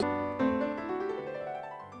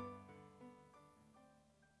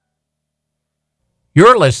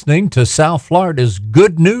You're listening to South Florida's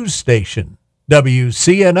good news station,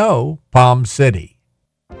 WCNO Palm City.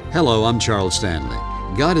 Hello, I'm Charles Stanley.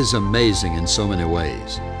 God is amazing in so many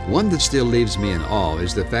ways. One that still leaves me in awe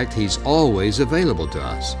is the fact He's always available to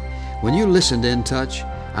us. When you listen to In Touch,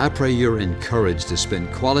 I pray you're encouraged to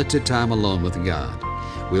spend quality time alone with God.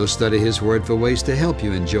 We'll study His Word for ways to help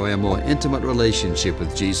you enjoy a more intimate relationship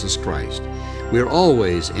with Jesus Christ. We're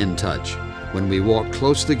always in touch when we walk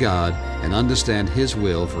close to God and understand His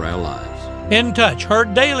will for our lives. In Touch,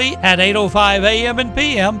 heard daily at 8:05 a.m. and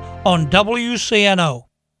p.m. on WCNO.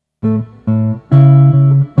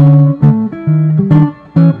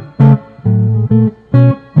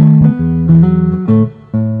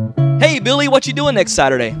 Hey, Billy, what you doing next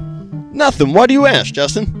Saturday? Nothing. Why do you ask,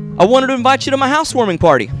 Justin? I wanted to invite you to my housewarming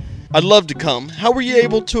party. I'd love to come. How were you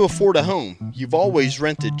able to afford a home? You've always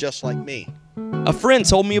rented just like me. A friend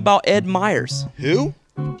told me about Ed Myers. Who?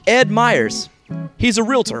 Ed Myers. He's a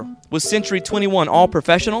realtor with Century 21 All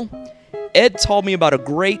Professional. Ed told me about a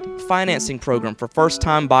great financing program for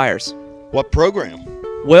first-time buyers. What program?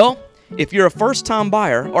 Well, if you're a first-time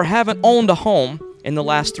buyer or haven't owned a home in the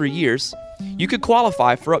last 3 years, you could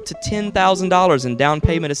qualify for up to $10,000 in down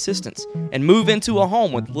payment assistance and move into a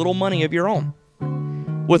home with little money of your own.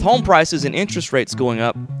 With home prices and interest rates going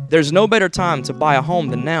up, there's no better time to buy a home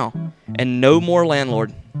than now, and no more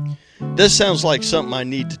landlord. This sounds like something I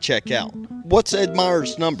need to check out. What's Ed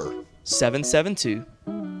Myers' number?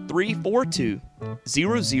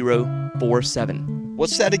 772-342-0047.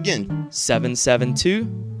 What's that again?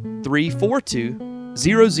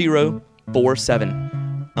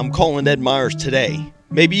 772-342-0047. I'm calling Ed Myers today.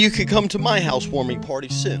 Maybe you could come to my housewarming party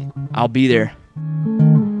soon. I'll be there.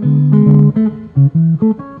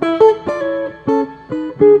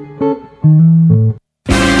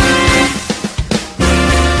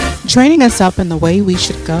 Training us up in the way we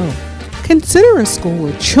should go. Consider a school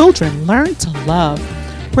where children learn to love,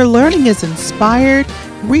 where learning is inspired,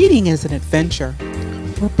 reading is an adventure,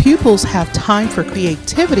 where pupils have time for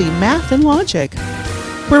creativity, math, and logic,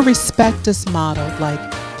 where respect is modeled like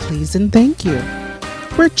please and thank you,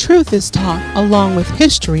 where truth is taught along with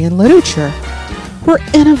history and literature, where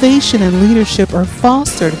innovation and leadership are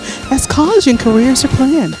fostered as college and careers are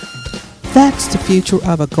planned. That's the future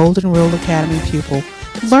of a Golden Rule Academy pupil.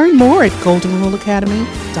 Learn more at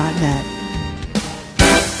goldenruleacademy.net.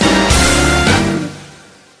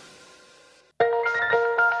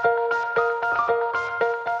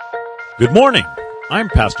 Good morning. I'm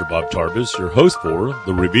Pastor Bob Tarbus, your host for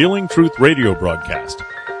the Revealing Truth radio broadcast.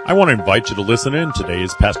 I want to invite you to listen in today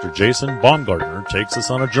as Pastor Jason Baumgartner takes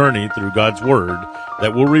us on a journey through God's Word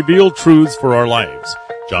that will reveal truths for our lives.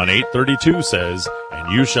 John 8:32 says,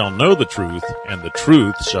 "And you shall know the truth, and the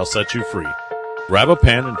truth shall set you free." Grab a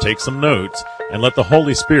pen and take some notes, and let the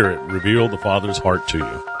Holy Spirit reveal the Father's heart to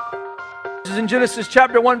you. This is in Genesis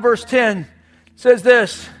chapter 1, verse 10. It says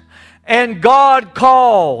this, and God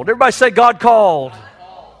called. Everybody say God called.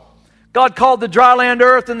 God called the dry land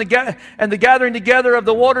earth, and the gathering together of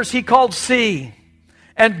the waters He called sea.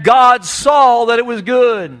 And God saw that it was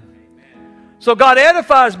good. So God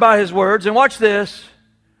edifies by His words, and watch this.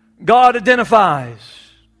 God identifies.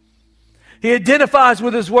 He identifies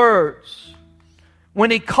with His words. When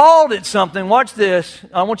He called it something, watch this.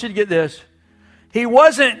 I want you to get this. He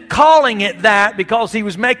wasn't calling it that because He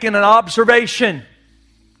was making an observation.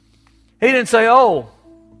 He didn't say, oh,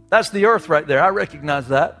 that's the earth right there. I recognize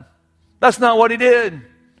that. That's not what He did.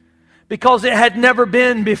 Because it had never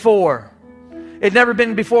been before. It had never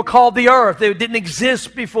been before called the earth. It didn't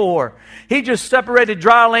exist before. He just separated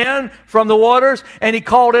dry land from the waters, and He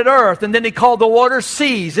called it earth. And then He called the waters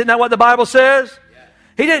seas. Isn't that what the Bible says?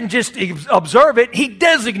 He didn't just observe it, He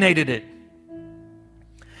designated it.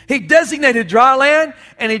 He designated dry land,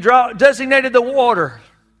 and He designated the water.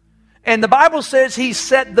 And the Bible says He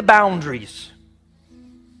set the boundaries.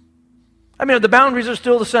 I mean, the boundaries are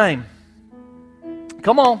still the same.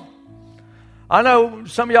 Come on. I know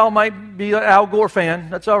some of y'all might be an Al Gore fan.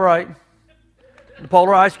 That's all right. The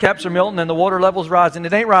polar ice caps are melting and the water level's rising.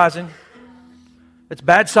 It ain't rising. It's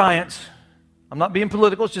bad science. I'm not being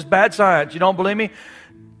political. It's just bad science. You don't believe me?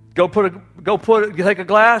 Take a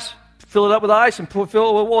glass, fill it up with ice, and fill it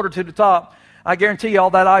with water to the top. I guarantee you all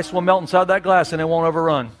that ice will melt inside that glass and it won't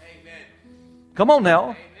overrun. Amen. Come on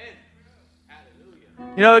now.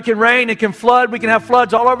 You know, it can rain, it can flood. We can have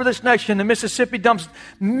floods all over this nation. The Mississippi dumps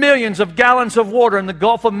millions of gallons of water in the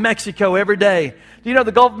Gulf of Mexico every day. Do you know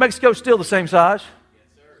the Gulf of Mexico is still the same size? Yes,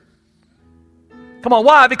 sir. Come on,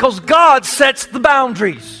 why? Because God sets the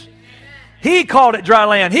boundaries. He called it dry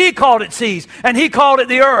land. He called it seas. And He called it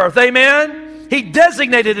the earth. Amen? He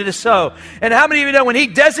designated it as so. And how many of you know when He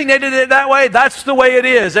designated it that way, that's the way it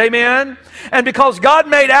is? Amen? And because God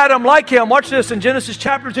made Adam like him, watch this in Genesis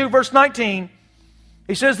chapter 2, verse 19.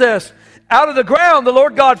 He says this, out of the ground the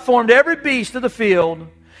Lord God formed every beast of the field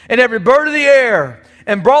and every bird of the air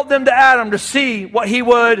and brought them to Adam to see what he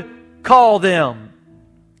would call them.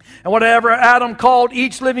 And whatever Adam called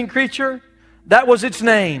each living creature, that was its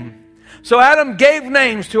name. So Adam gave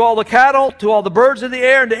names to all the cattle, to all the birds of the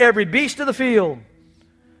air, and to every beast of the field.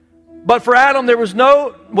 But for Adam there was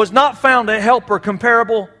not found a helper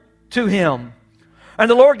comparable to him. And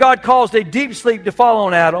the Lord God caused a deep sleep to fall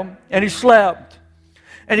on Adam, and he slept.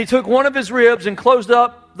 And he took one of his ribs and closed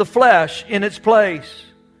up the flesh in its place.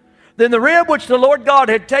 Then the rib which the Lord God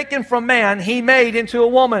had taken from man, he made into a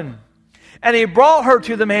woman. And he brought her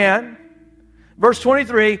to the man. Verse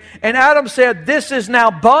 23, and Adam said, this is now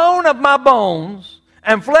bone of my bones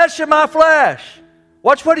and flesh of my flesh.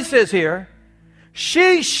 Watch what he says here.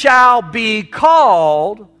 She shall be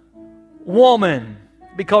called woman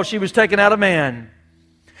because she was taken out of man.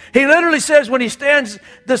 He literally says when he stands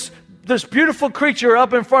this beautiful creature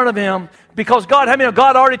up in front of him, because God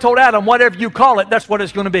already told Adam, whatever you call it, that's what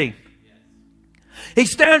it's going to be. He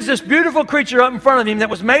stands this beautiful creature up in front of him that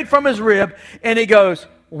was made from his rib, and he goes,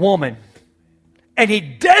 woman. And he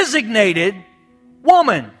designated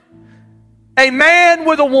woman. A man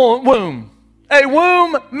with a womb. A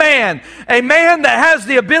womb man. A man that has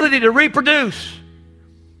the ability to reproduce.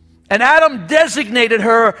 And Adam designated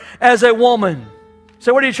her as a woman.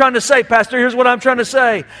 So what are you trying to say, Pastor? Here's what I'm trying to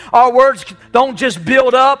say. Our words don't just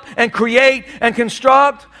build up and create and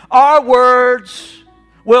construct. Our words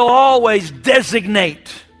will always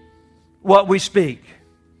designate what we speak.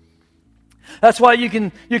 That's why you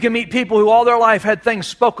can meet people who all their life had things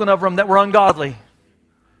spoken of them that were ungodly.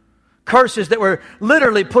 Curses that were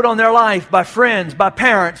literally put on their life by friends, by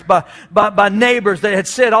parents, by neighbors that had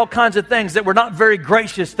said all kinds of things that were not very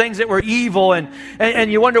gracious, things that were evil,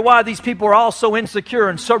 and you wonder why these people are all so insecure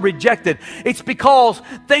and so rejected. It's because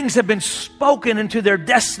things have been spoken into their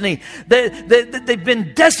destiny. They've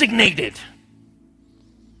been designated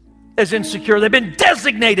as insecure. They've been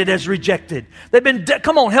designated as rejected. They've been,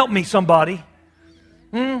 come on, help me somebody.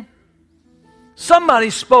 Somebody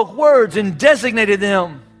spoke words and designated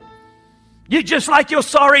them. You just like your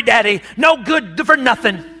sorry daddy, no good for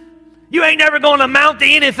nothing. You ain't never going to amount to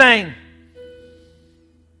anything.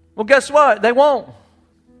 Well, guess what? They won't.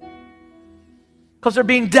 Because they're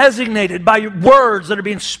being designated by words that are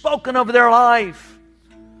being spoken over their life.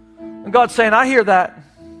 And God's saying, I hear that.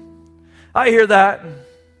 I hear that.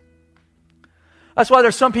 That's why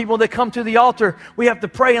there's some people that come to the altar. We have to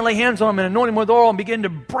pray and lay hands on them and anoint them with oil and begin to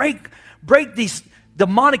break these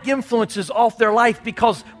demonic influences off their life,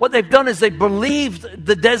 because what they've done is they believed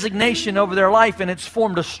the designation over their life and it's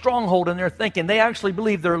formed a stronghold in their thinking. They actually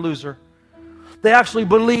believe they're a loser. They actually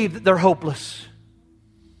believe that they're hopeless.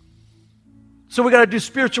 So we got to do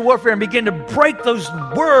spiritual warfare and begin to break those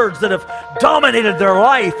words that have dominated their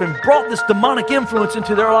life and brought this demonic influence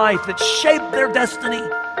into their life that shaped their destiny.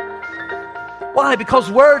 Why? Because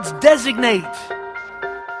words designate.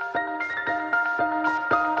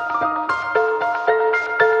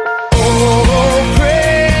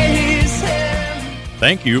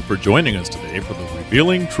 Thank you for joining us today for the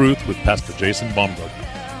Revealing Truth with Pastor Jason Baumgartner.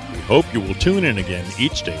 We hope you will tune in again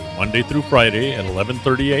each day, Monday through Friday at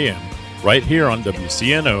 11:30 a.m., right here on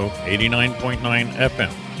WCNO 89.9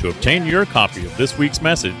 FM. To obtain your copy of this week's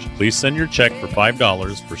message, please send your check for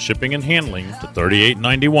 $5 for shipping and handling to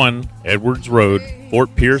 3891 Edwards Road,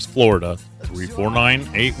 Fort Pierce, Florida,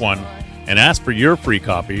 34981, and ask for your free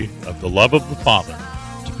copy of The Love of the Father.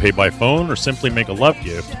 To pay by phone or simply make a love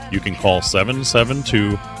gift, you can call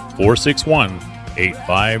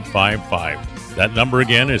 772-461-8555. That number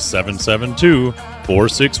again is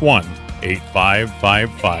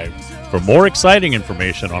 772-461-8555. For more exciting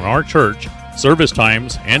information on our church, service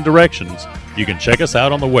times, and directions, you can check us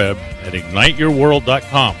out on the web at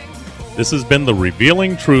igniteyourworld.com. This has been The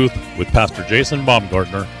Revealing Truth with Pastor Jason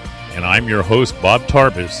Baumgartner, and I'm your host, Bob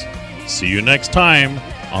Tarbis. See you next time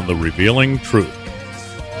on The Revealing Truth.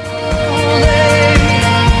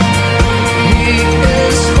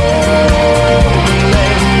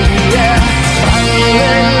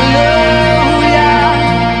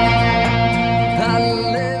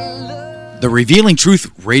 The Revealing Truth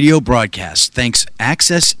radio broadcast thanks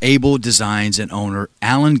Access Able Designs and owner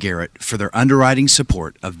Alan Garrett for their underwriting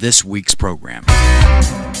support of this week's program.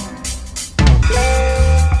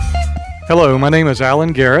 Hello, my name is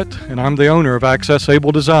Alan Garrett, and I'm the owner of Access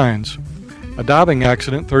Able Designs. A diving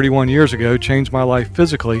accident 31 years ago changed my life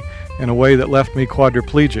physically in a way that left me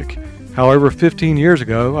quadriplegic. However, 15 years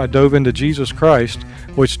ago, I dove into Jesus Christ,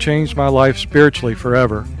 which changed my life spiritually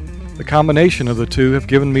forever. The combination of the two have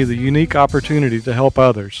given me the unique opportunity to help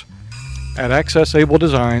others. At Access Able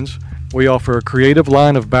Designs, we offer a creative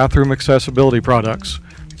line of bathroom accessibility products,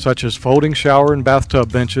 such as folding shower and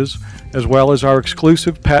bathtub benches, as well as our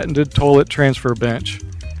exclusive patented toilet transfer bench.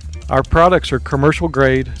 Our products are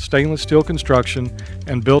commercial-grade, stainless steel construction,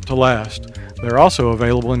 and built to last. They're also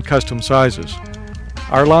available in custom sizes.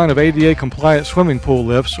 Our line of ADA-compliant swimming pool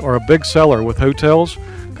lifts are a big seller with hotels,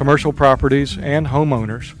 commercial properties, and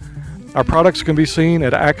homeowners. Our products can be seen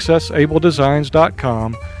at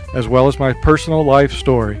accessabledesigns.com, as well as my personal life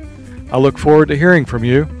story. I look forward to hearing from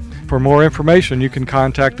you. For more information, you can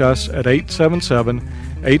contact us at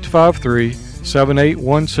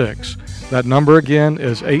 877-853-7816. That number again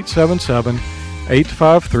is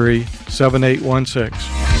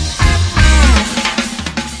 877-853-7816.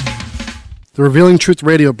 The Revealing Truth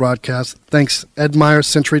radio broadcast thanks Ed Meyer,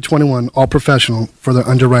 Century 21, All Professional, for their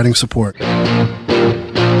underwriting support.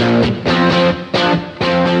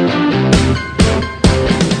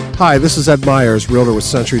 Hi, this is Ed Myers, Realtor with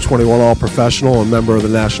Century 21 All Professional and member of the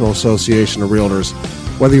National Association of Realtors.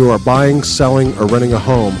 Whether you are buying, selling, or renting a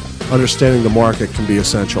home, understanding the market can be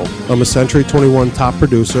essential. I'm a Century 21 top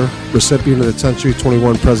producer, recipient of the Century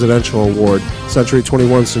 21 Presidential Award, Century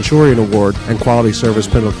 21 Centurion Award, and Quality Service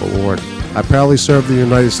Pinnacle Award. I proudly served the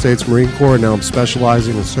United States Marine Corps, and now I'm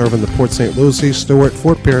specializing in serving the Port St. Lucie, Stewart,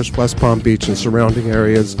 Fort Pierce, West Palm Beach, and surrounding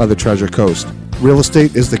areas of the Treasure Coast. Real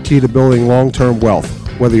estate is the key to building long-term wealth.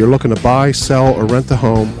 Whether you're looking to buy, sell, or rent a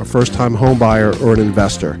home, a first-time home buyer, or an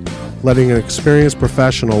investor, letting an experienced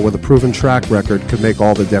professional with a proven track record can make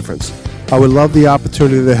all the difference. I would love the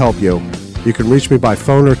opportunity to help you. You can reach me by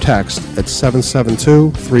phone or text at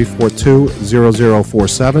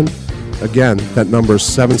 772-342-0047. Again, that number is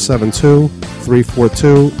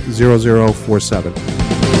 772-342-0047.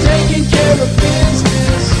 Taking care of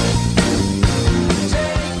business.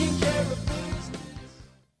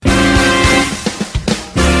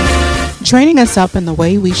 Training us up in the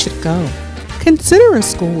way we should go. Consider a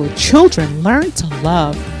school where children learn to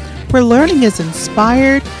love, where learning is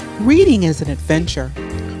inspired, reading is an adventure,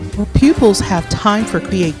 where pupils have time for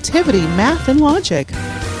creativity, math, and logic,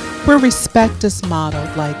 where respect is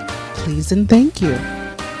modeled like please and thank you,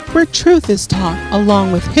 where truth is taught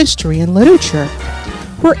along with history and literature,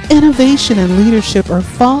 where innovation and leadership are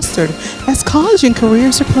fostered as college and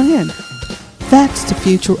careers are planned. That's the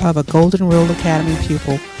future of a Golden Rule Academy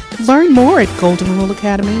pupil. Learn more at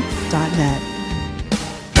goldenruleacademy.net.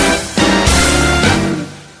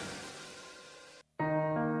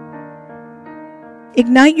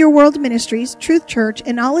 Ignite Your World Ministries, Truth Church,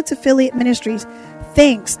 and all its affiliate ministries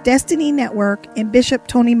thanks Destiny Network and Bishop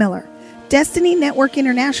Tony Miller. Destiny Network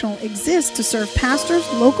International exists to serve pastors,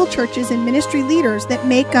 local churches, and ministry leaders that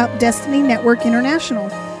make up Destiny Network International.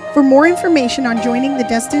 For more information on joining the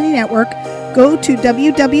Destiny Network, go to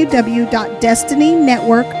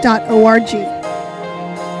www.destinynetwork.org.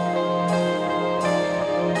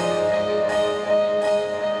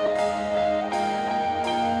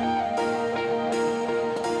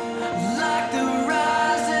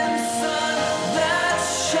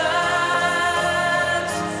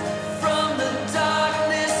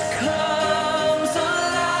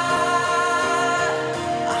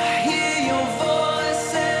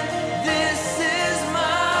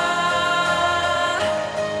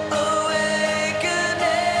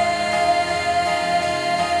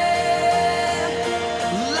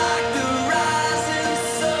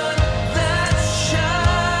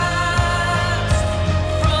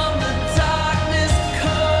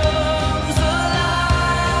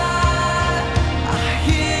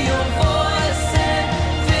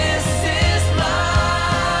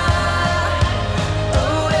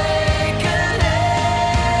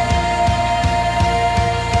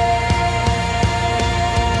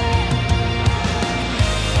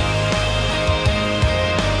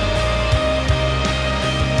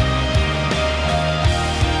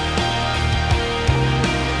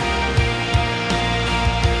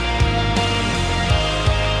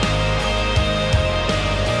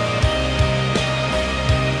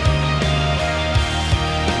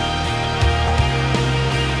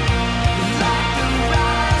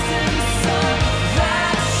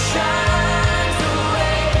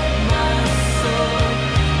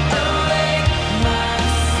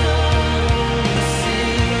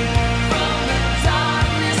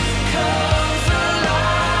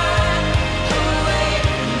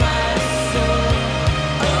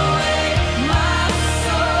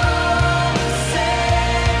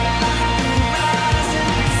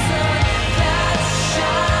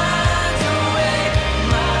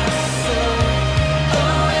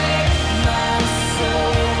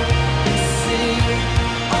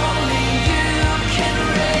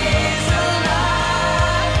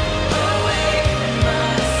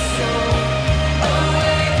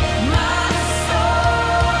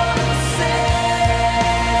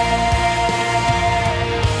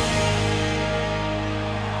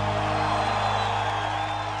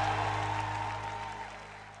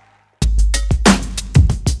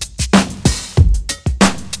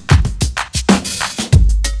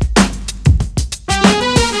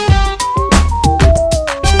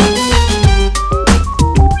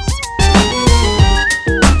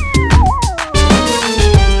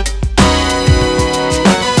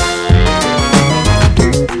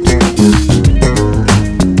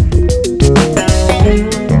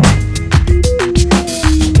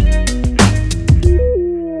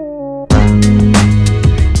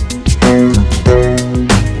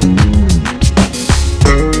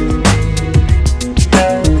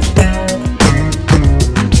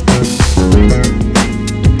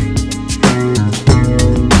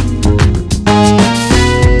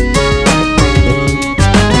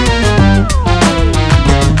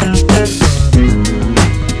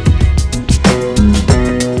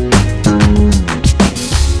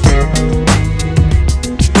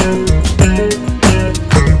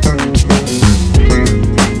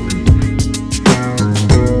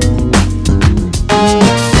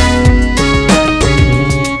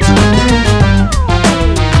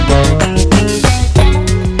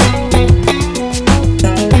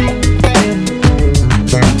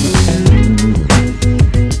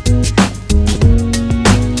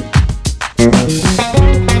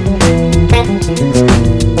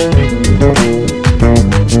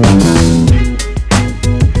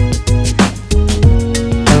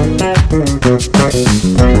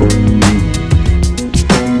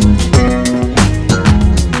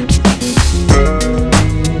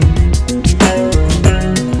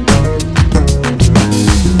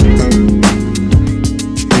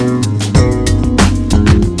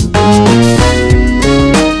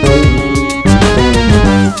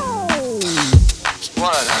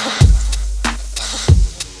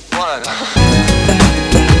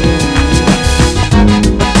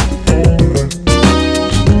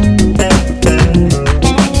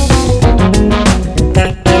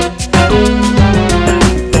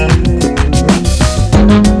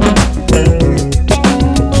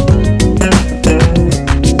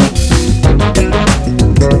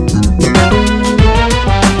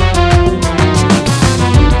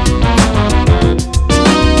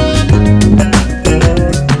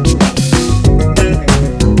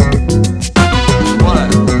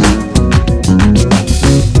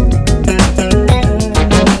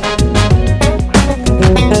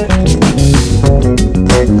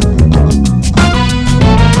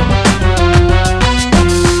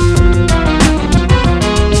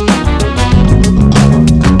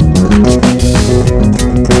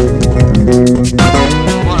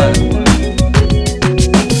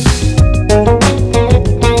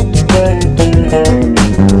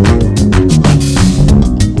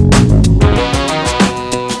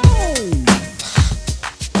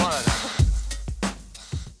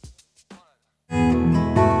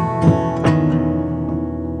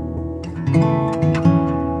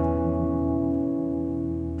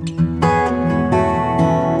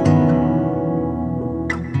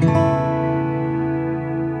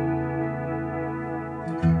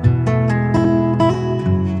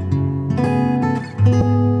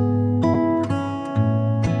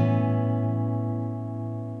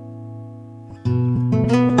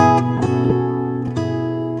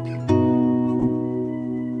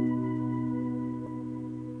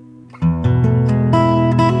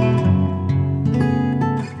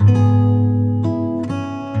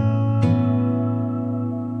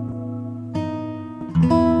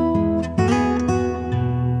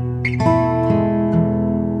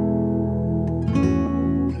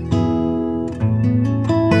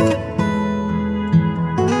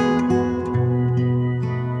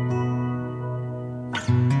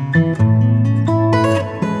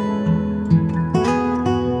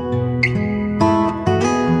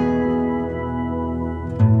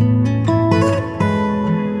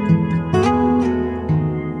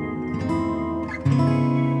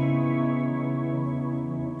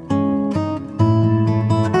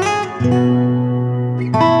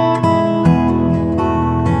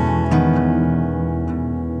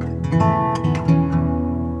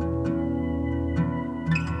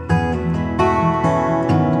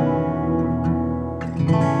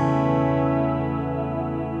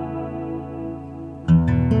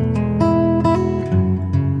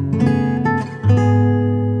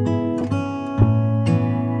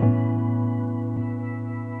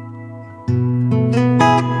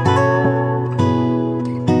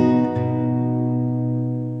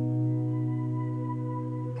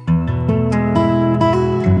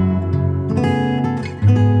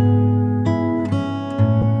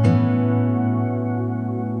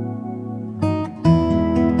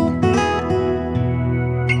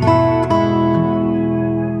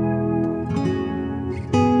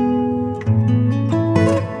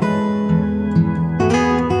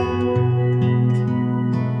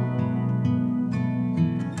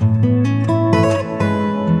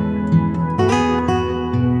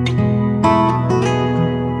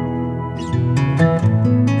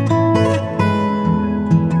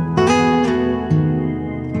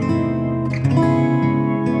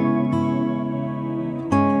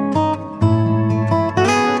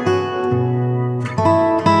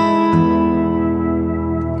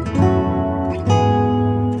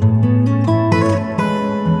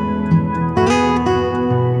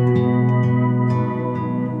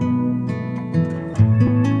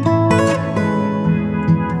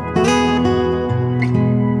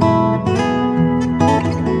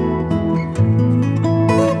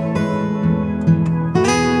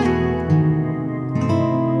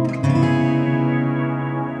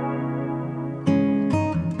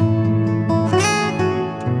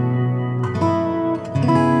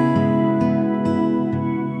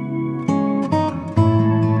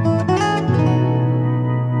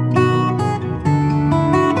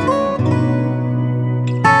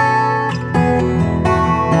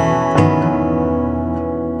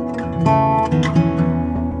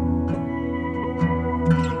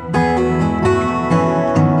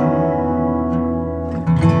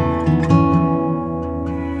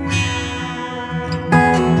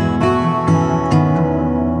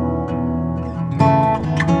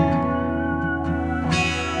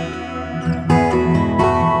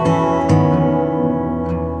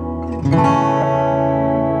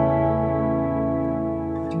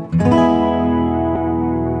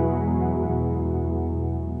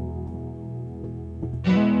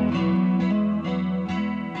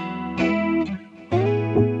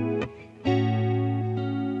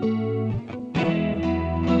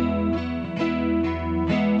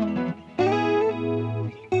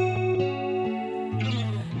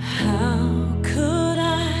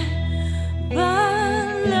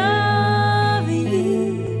 love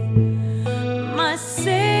you, my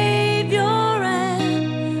Savior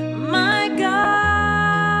and my God.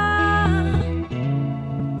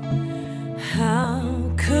 How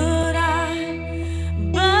could I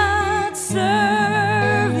but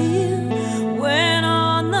serve you when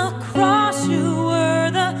on the cross you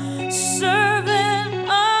were the servant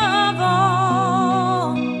of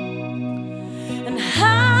all? And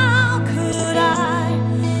how could I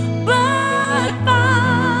but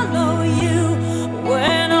follow you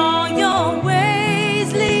when all your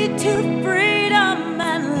ways lead to freedom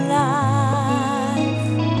and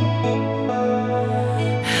life?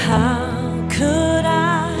 How could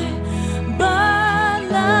I but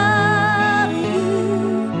love you,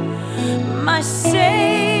 my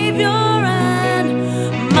Savior and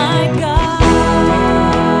my God?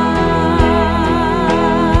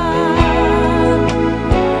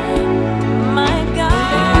 My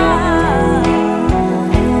God.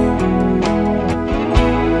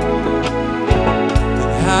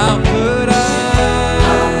 How could I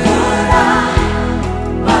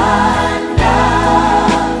but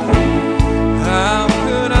love you? How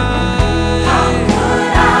could I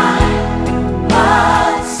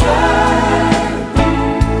but serve you?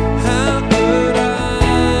 How could I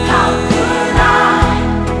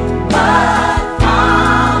but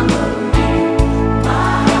follow you,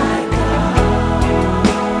 my God?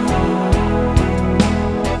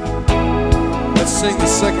 Let's sing the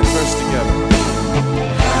second verse together.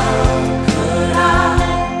 Could I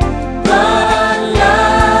but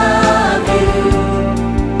love you,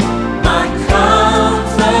 my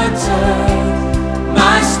comforter,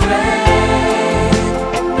 my strength?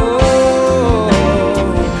 Oh,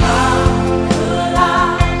 how could I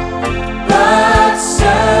but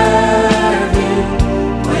serve you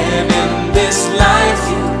when in this life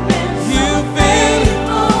you've been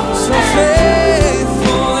so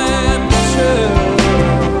faithful and true?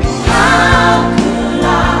 How could I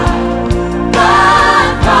but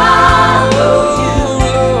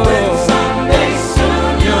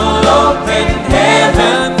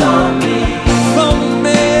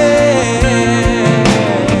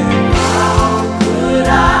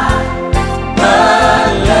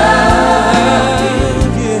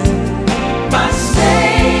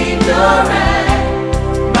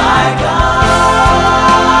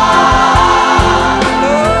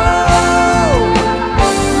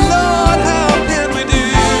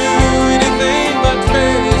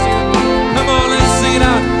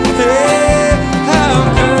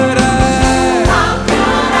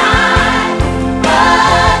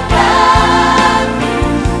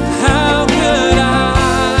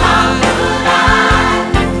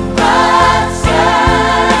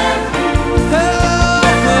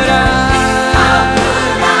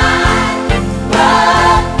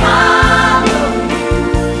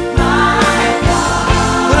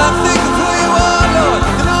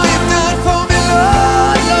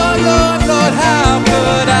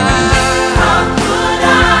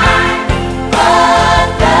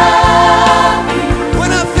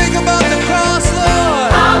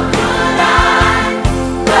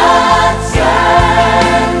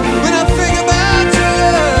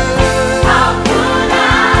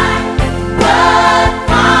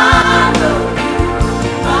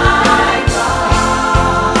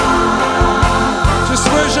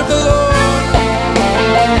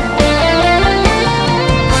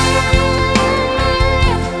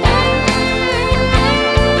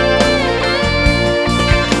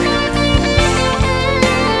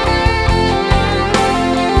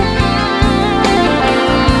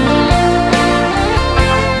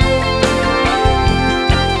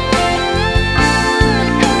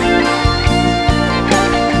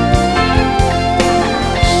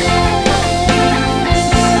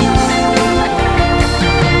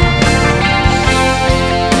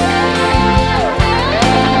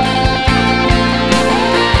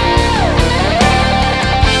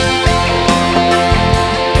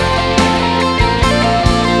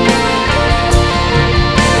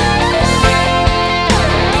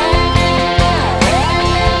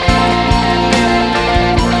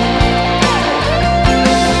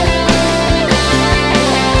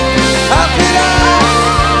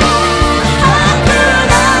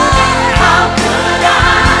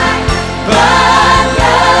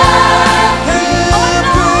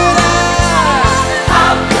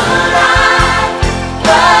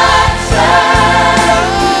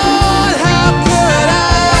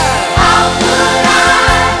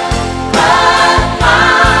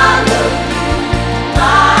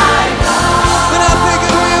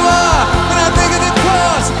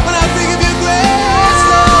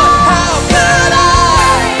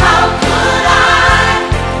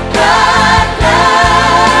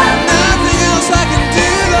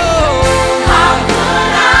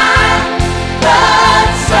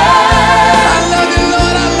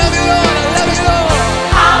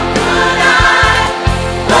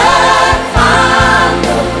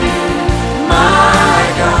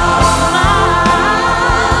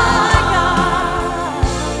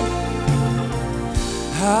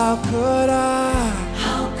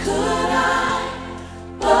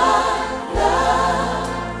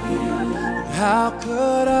How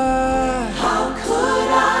could I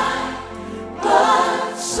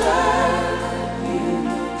but serve you?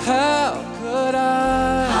 How could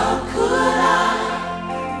I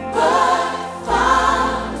but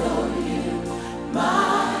follow you,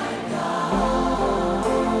 my God?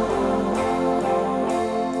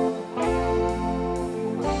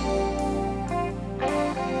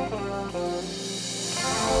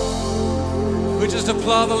 We just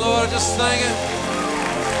applaud the Lord, just sing it.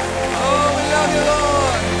 Oh, we love you,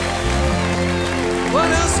 Lord. What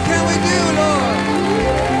else can we do, Lord?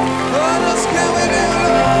 What else can we do,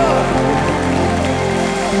 Lord?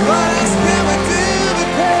 What else can we do but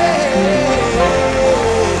praise?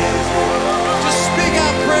 Just speak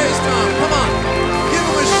out praise to him. Come on. Give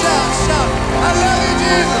him a shout, shout. I love you,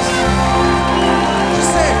 Jesus. Just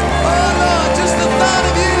say, oh, Lord, just the thought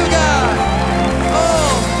of you, God. Oh,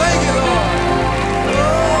 thank you, Lord.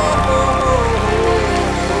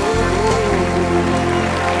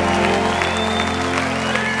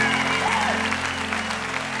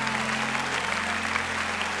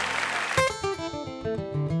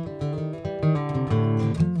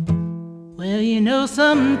 Well, you know,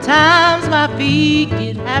 sometimes my feet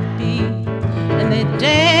get happy and they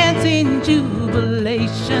dance in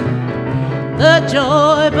jubilation. The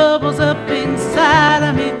joy bubbles up inside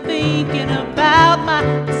of me, thinking about my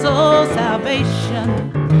soul's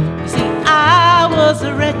salvation. You see, I was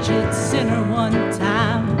a wretched sinner one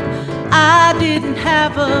time. I didn't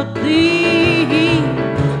have a plea,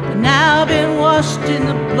 but now I've been washed in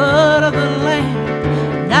the blood of the Lamb.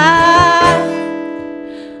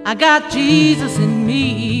 I got Jesus in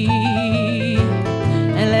me.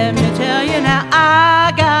 And let me tell you now,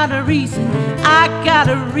 I got a reason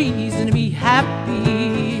to be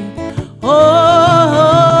happy.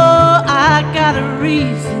 Oh, I got a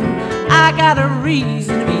reason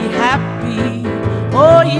to be happy. Oh, yeah.